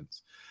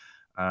coincidence.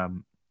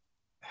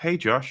 Hey,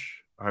 Josh,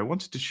 I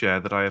wanted to share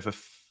that I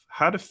have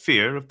had a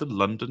fear of the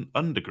London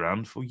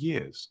Underground for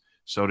years.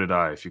 So did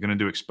I. If you're going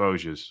to do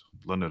exposures,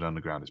 London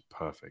Underground is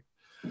perfect.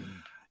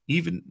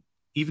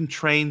 Even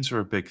trains are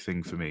a big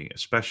thing for me,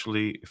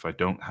 especially if I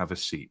don't have a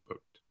seat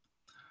booked.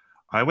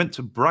 I went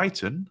to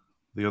Brighton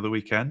the other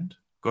weekend,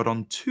 got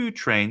on 2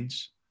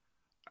 trains,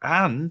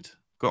 and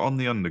got on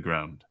the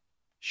Underground,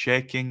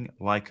 shaking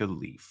like a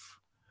leaf.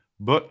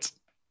 But,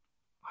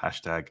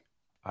 hashtag,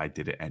 I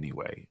did it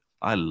anyway.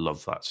 I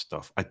love that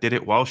stuff. I did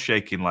it while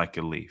shaking like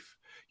a leaf.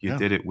 You Yeah.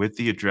 did it with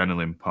the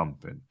adrenaline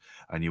pumping,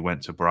 and you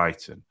went to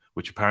Brighton,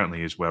 which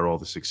apparently is where all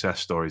the success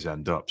stories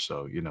end up.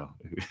 So,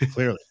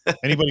 Clearly,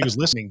 anybody who's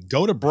listening,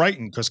 go to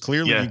Brighton because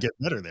clearly Yeah. you get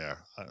better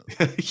there.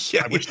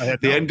 Yeah, I wish I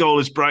had the known. end goal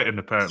is Brighton,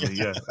 apparently.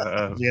 Yeah,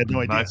 We had no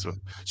idea. Nice one.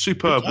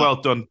 Superb. job.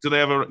 Well done. Do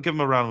they ever give them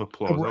a round of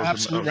applause? An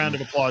absolute round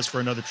of applause for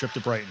another trip to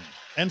Brighton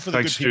and for the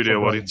Thanks, good people. studio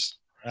of Brighton. audience.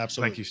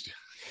 Absolutely.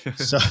 Thank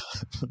you. So,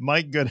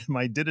 my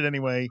did it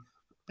anyway.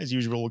 As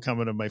usual, will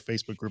come into my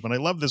Facebook group, and I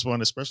love this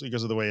one, especially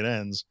because of the way it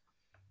ends.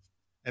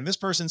 And this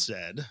person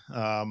said,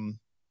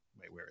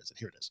 "Wait, where is it?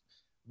 Here it is.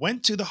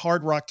 Went to the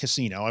Hard Rock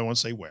Casino. I won't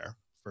say where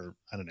for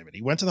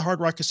anonymity. Went to the Hard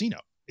Rock Casino.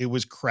 It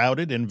was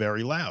crowded and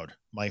very loud.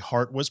 My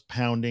heart was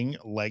pounding,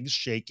 legs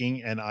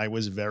shaking, and I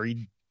was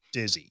very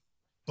dizzy.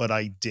 But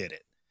I did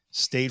it.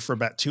 Stayed for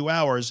about 2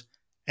 hours,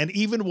 and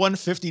even won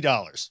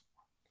 $50.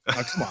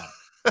 Now, come on."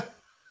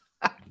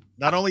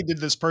 Not only did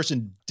this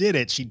person did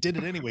it, she did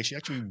it anyway. She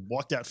actually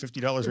walked out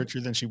 $50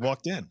 richer than she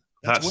walked in.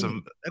 That's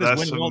winning. that's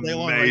winning all day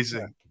long.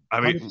 amazing. Right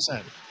I mean,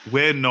 100%.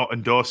 we're not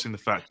endorsing the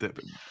fact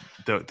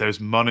that there's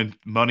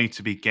money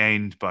to be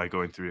gained by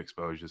going through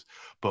exposures,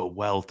 but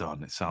well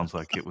done. It sounds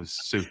like it was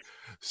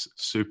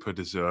super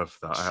deserved.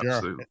 That I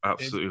Sure.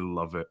 absolutely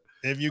love it.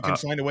 If you can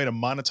find a way to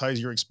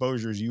monetize your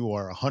exposures, you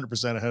are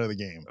 100% ahead of the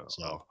game.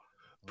 So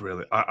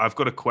brilliant. I've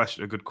got a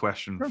good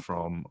question Sure.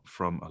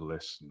 from a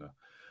listener.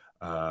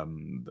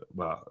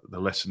 Well, the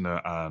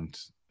listener and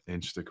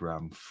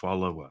Instagram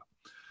follower.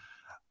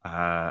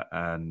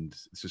 And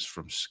this is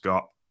from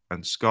Scott.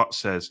 And Scott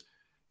says,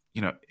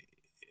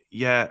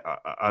 yeah,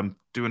 I'm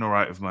doing all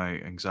right with my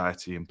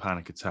anxiety and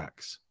panic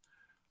attacks.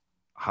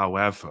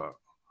 However,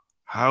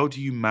 how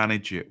do you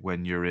manage it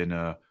when you're in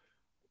a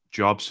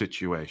job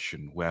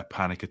situation where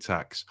panic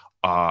attacks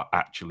are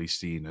actually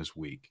seen as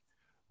weak,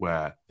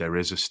 where there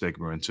is a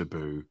stigma and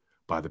taboo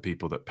by the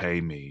people that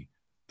pay me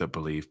that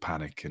believe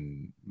panic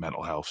and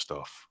mental health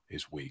stuff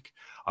is weak?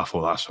 I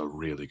thought that's a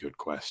really good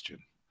question.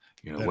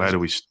 Where do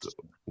we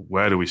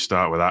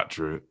start with that,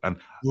 Drew? And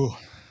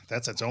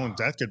that's its own.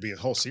 That could be a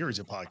whole series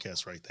of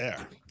podcasts right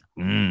there.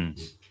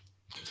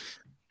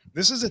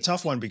 This is a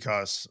tough one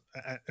because,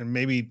 and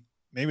maybe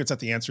it's not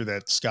the answer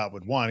that Scott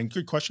would want. And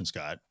good question,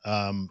 Scott.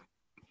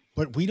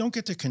 But we don't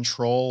get to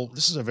control.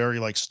 This is a very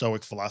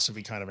stoic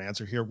philosophy kind of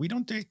answer here. We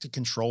don't get to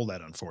control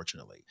that,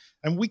 unfortunately.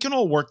 And we can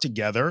all work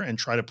together and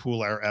try to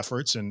pool our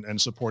efforts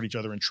and support each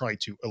other and try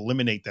to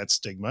eliminate that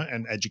stigma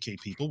and educate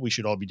people. We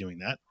should all be doing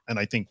that. And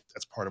I think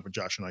that's part of what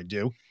Josh and I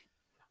do.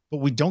 But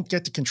we don't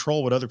get to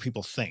control what other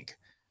people think.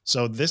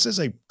 So this is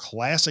a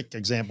classic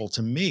example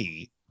to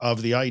me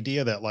of the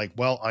idea that like,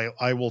 well,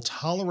 I will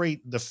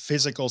tolerate the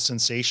physical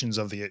sensations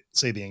of the,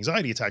 say the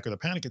anxiety attack or the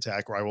panic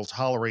attack, or I will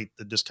tolerate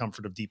the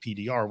discomfort of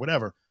DPDR or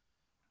whatever,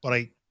 but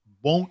I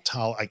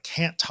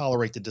can't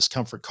tolerate the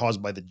discomfort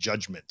caused by the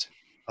judgment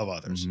of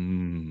others.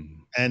 Mm.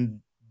 And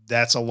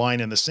that's a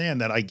line in the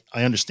sand that I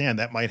understand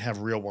that might have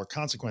real world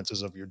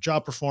consequences of your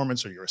job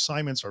performance or your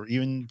assignments or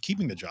even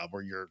keeping the job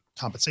or your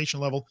compensation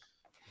level.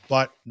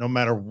 But no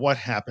matter what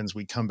happens,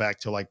 we come back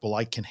to like, well,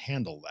 I can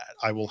handle that.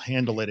 I will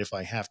handle it if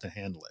I have to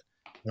handle it.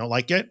 I don't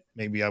like it.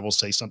 Maybe I will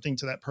say something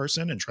to that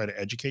person and try to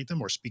educate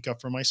them or speak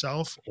up for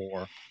myself,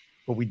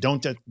 but we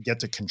don't get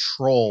to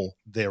control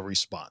their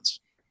response.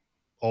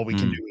 All we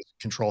can Mm. do is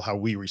control how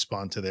we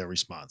respond to their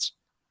response.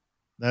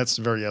 That's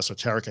very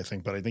esoteric, I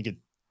think, but I think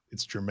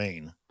it's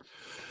germane.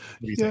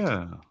 What do you think?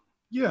 Yeah.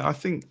 Yeah, I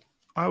think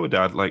I would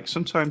add, like,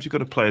 sometimes you've got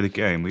to play the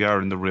game. We are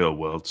in the real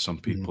world. Some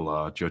people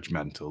are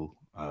judgmental.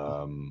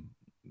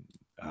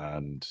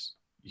 And,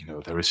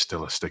 there is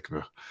still a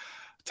stigma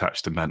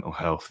attached to mental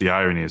health. The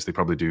irony is they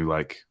probably do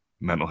like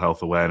mental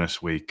health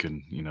awareness week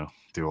and,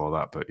 do all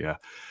that. But yeah,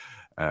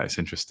 it's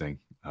interesting.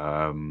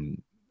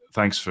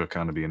 Thanks for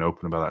kind of being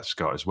open about that,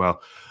 Scott, as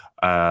well.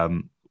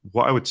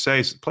 What I would say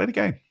is play the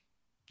game,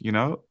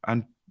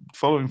 and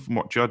following from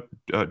what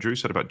Drew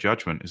said about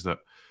judgment is that,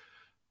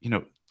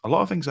 a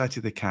lot of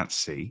anxiety they can't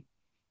see.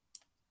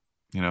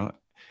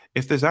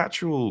 If there's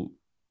actual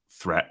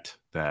threat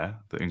there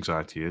that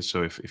anxiety is,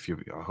 so if you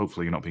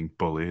hopefully you're not being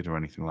bullied or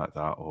anything like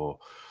that, or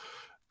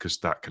because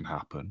that can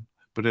happen,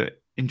 but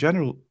in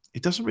general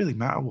it doesn't really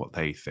matter what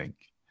they think.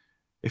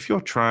 If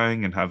you're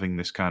trying and having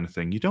this kind of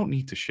thing, you don't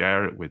need to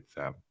share it with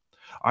them.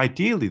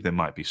 Ideally there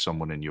might be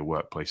someone in your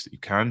workplace that you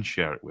can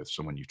share it with,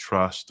 someone you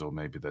trust, or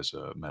maybe there's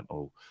a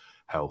mental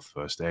health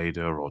first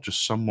aider, or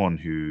just someone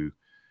who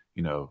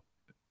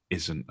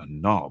isn't a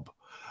knob.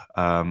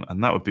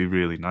 And that would be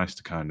really nice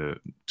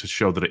to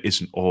show that it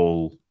isn't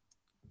all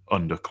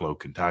under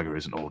cloak and dagger,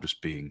 isn't all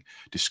just being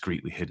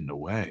discreetly hidden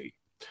away.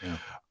 Yeah.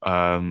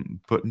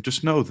 But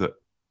just know that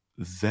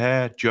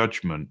their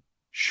judgment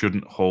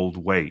shouldn't hold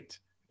weight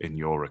in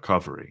your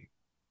recovery,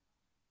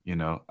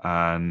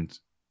 and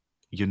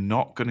you're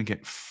not going to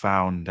get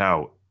found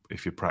out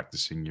if you're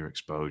practicing your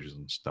exposures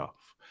and stuff.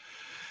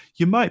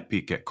 You might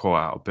get caught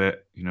out a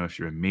bit, if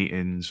you're in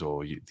meetings,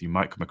 or you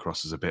might come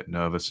across as a bit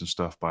nervous and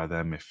stuff by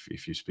them if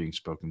you're being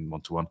spoken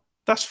one-to-one.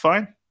 That's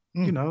fine.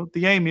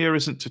 The aim here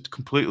isn't to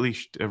completely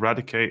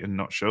eradicate and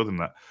not show them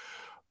that,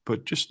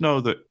 but just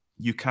know that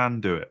you can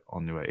do it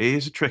on your way. It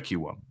is a tricky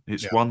one.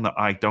 It's one that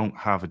I don't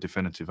have a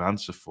definitive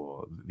answer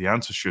for. The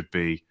answer should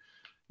be,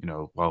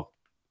 well,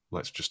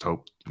 let's just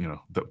hope,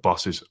 that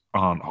bosses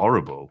aren't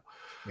horrible.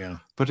 Yeah.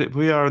 But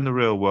we are in the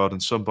real world,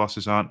 and some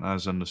bosses aren't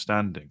as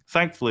understanding.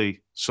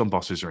 Thankfully, some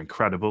bosses are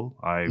incredible.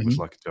 I was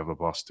lucky to have a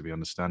boss to be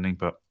understanding.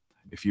 But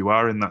if you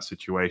are in that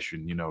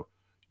situation,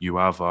 you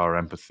have our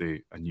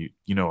empathy, and you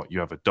know what, you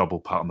have a double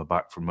pat on the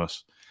back from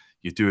us.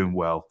 You're doing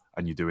well,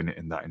 and you're doing it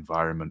in that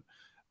environment.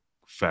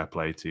 Fair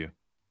play to you.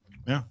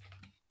 Yeah.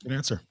 Good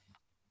answer.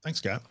 Thanks,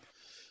 Scott.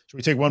 Should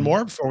we take one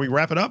more before we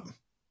wrap it up?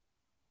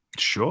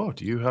 Sure.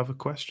 Do you have a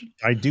question?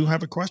 I do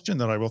have a question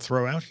that I will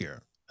throw out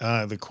here.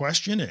 The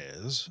question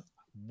is,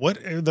 what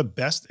are the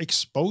best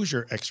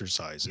exposure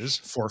exercises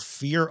for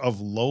fear of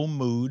low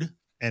mood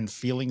and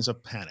feelings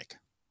of panic?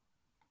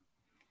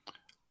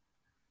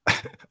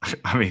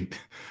 I mean,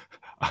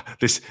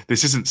 this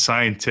isn't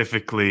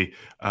scientifically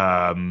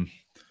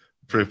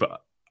proof,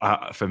 but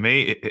for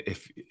me,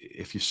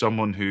 if you're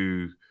someone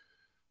who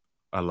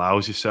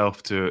allows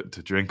yourself to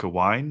drink a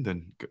wine,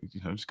 then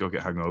just go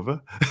get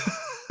hungover.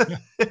 Yeah.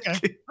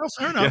 Okay. Oh,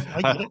 fair enough. Yeah.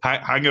 I get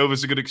it.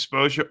 Hangover's a good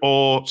exposure,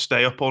 or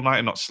stay up all night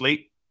and not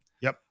sleep.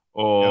 Yep.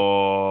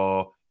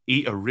 Or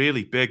eat a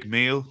really big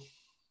meal,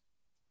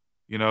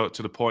 to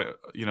the point,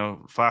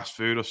 fast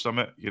food or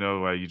something,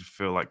 where you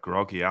feel like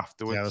groggy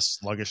afterwards. Yeah, the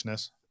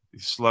sluggishness.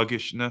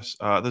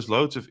 There's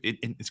loads of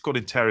it's called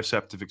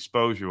interoceptive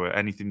exposure, where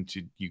anything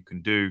you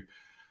can do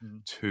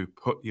to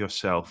put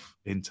yourself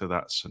into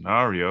that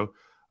scenario.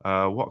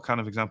 What kind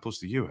of examples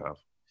do you have?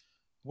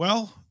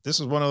 Well, this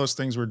is one of those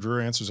things where Drew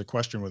answers a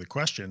question with a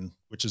question,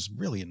 which is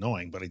really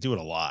annoying, but I do it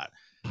a lot.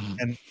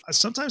 And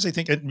sometimes I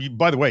think, and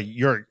by the way,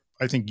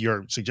 I think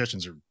your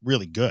suggestions are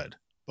really good,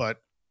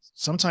 but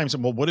sometimes,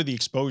 well, what are the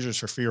exposures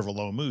for fear of a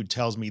low mood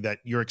tells me that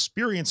you're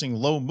experiencing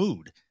low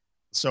mood.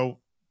 So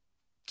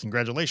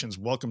congratulations.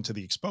 Welcome to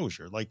the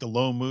exposure. Like the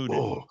low mood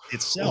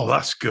itself. Oh,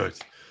 that's good.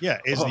 Yeah.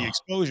 Is the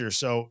exposure.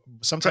 So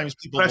sometimes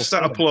people press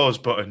that applause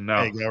button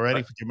now. There you go.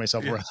 Ready? Give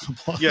myself a round of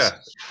applause. Yeah.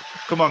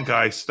 Come on,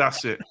 guys.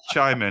 That's it.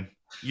 Chime in.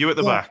 You at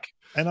the back.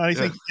 And I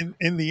think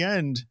in the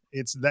end,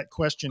 it's that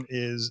question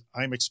is,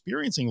 I'm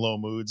experiencing low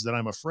moods that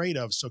I'm afraid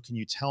of. So can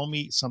you tell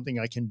me something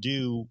I can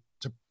do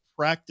to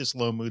practice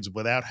low moods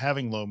without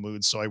having low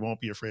moods, so I won't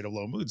be afraid of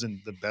low moods?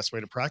 And the best way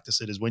to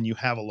practice it is when you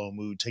have a low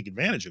mood, take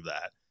advantage of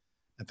that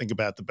and think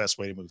about the best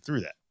way to move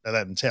through that. Now,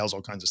 that entails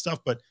all kinds of stuff,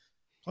 but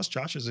plus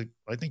Josh,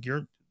 I think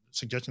your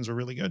suggestions are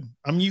really good.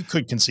 I mean, you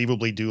could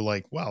conceivably do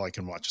like, well, I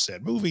can watch a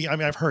sad movie. I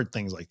mean, I've heard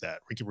things like that.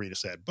 We can read a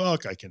sad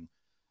book. I can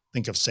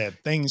think of sad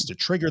things to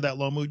trigger that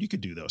low mood, you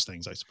could do those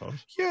things, I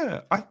suppose.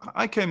 Yeah,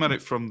 I came at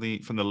it from the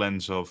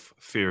lens of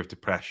fear of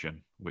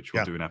depression, which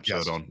we'll Yeah, do an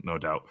episode yes. on, no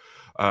doubt.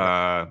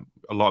 A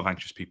lot of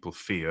anxious people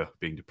fear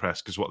being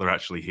depressed because what they're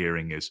actually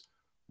hearing is,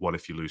 what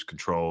if you lose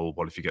control?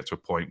 What if you get to a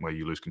point where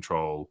you lose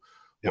control?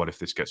 Yep. What if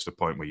this gets to the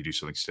point where you do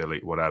something silly,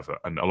 whatever?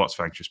 And a lot of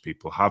anxious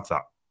people have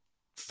that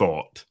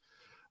thought.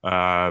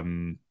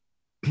 And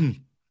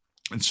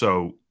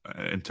so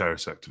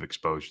interoceptive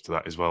exposure to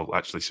that as well,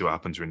 actually see what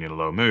happens when you're in a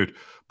low mood.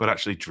 But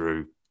actually,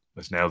 Drew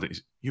has nailed it.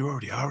 You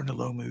already are in a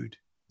low mood.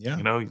 Yeah.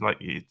 You know, like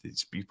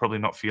you're probably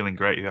not feeling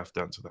great. You have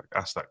to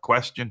ask that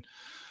question.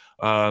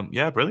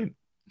 Yeah, brilliant.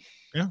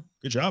 Yeah,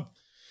 good job.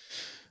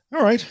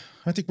 All right.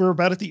 I think we're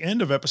about at the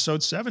end of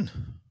episode 7.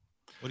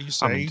 What do you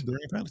say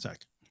during a panic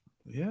attack?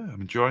 Yeah,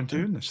 I'm enjoying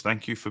doing this.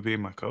 Thank you for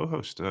being my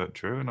co-host,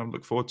 Drew, and I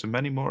look forward to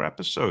many more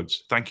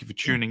episodes. Thank you for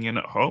tuning in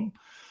at home.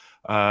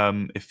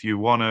 If you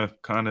want to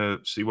kind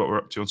of see what we're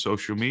up to on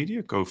social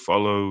media, go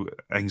follow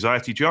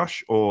Anxiety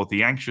Josh or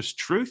The Anxious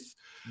Truth.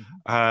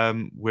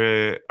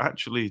 We're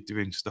actually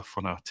doing stuff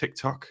on our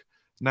TikTok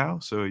now,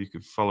 so you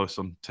can follow us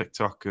on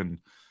TikTok and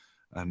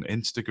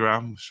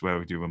Instagram, which is where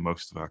we do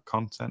most of our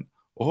content,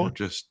 or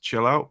just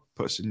chill out,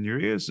 put us in your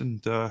ears,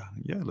 and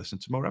listen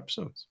to more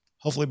episodes.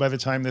 Hopefully by the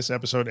time this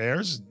episode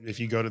airs, if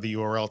you go to the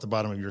URL at the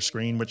bottom of your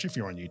screen, which if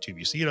you're on YouTube,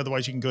 you see it.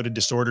 Otherwise, you can go to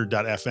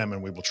disordered.fm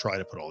and we will try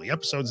to put all the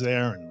episodes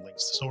there and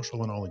links to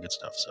social and all the good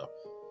stuff. So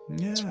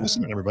thanks for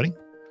listening, everybody.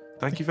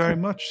 Thank you very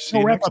much.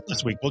 We'll wrap up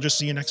this week. We'll just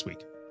see you next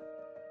week.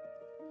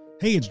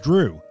 Hey, it's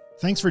Drew.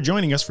 Thanks for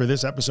joining us for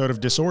this episode of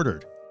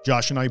Disordered.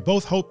 Josh and I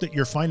both hope that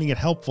you're finding it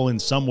helpful in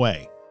some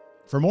way.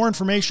 For more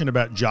information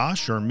about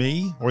Josh or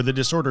me or the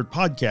Disordered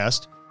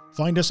podcast,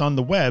 find us on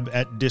the web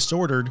at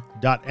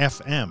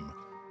disordered.fm.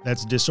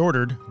 That's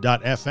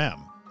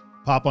disordered.fm.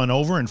 Pop on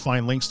over and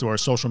find links to our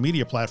social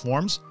media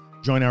platforms.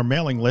 Join our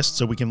mailing list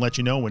so we can let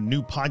you know when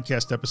new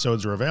podcast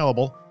episodes are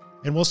available.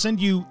 And we'll send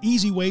you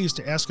easy ways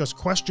to ask us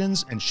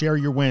questions and share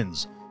your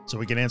wins so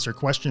we can answer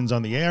questions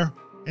on the air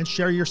and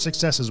share your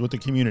successes with the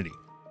community.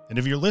 And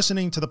if you're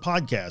listening to the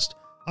podcast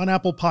on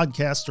Apple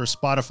Podcasts or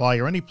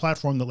Spotify or any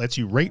platform that lets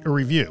you rate or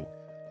review,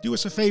 do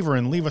us a favor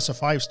and leave us a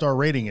 5-star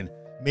rating and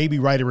maybe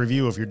write a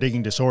review if you're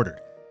digging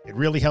Disordered. It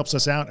really helps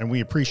us out and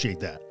we appreciate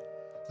that.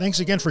 Thanks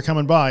again for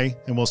coming by,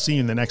 and we'll see you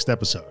in the next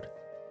episode.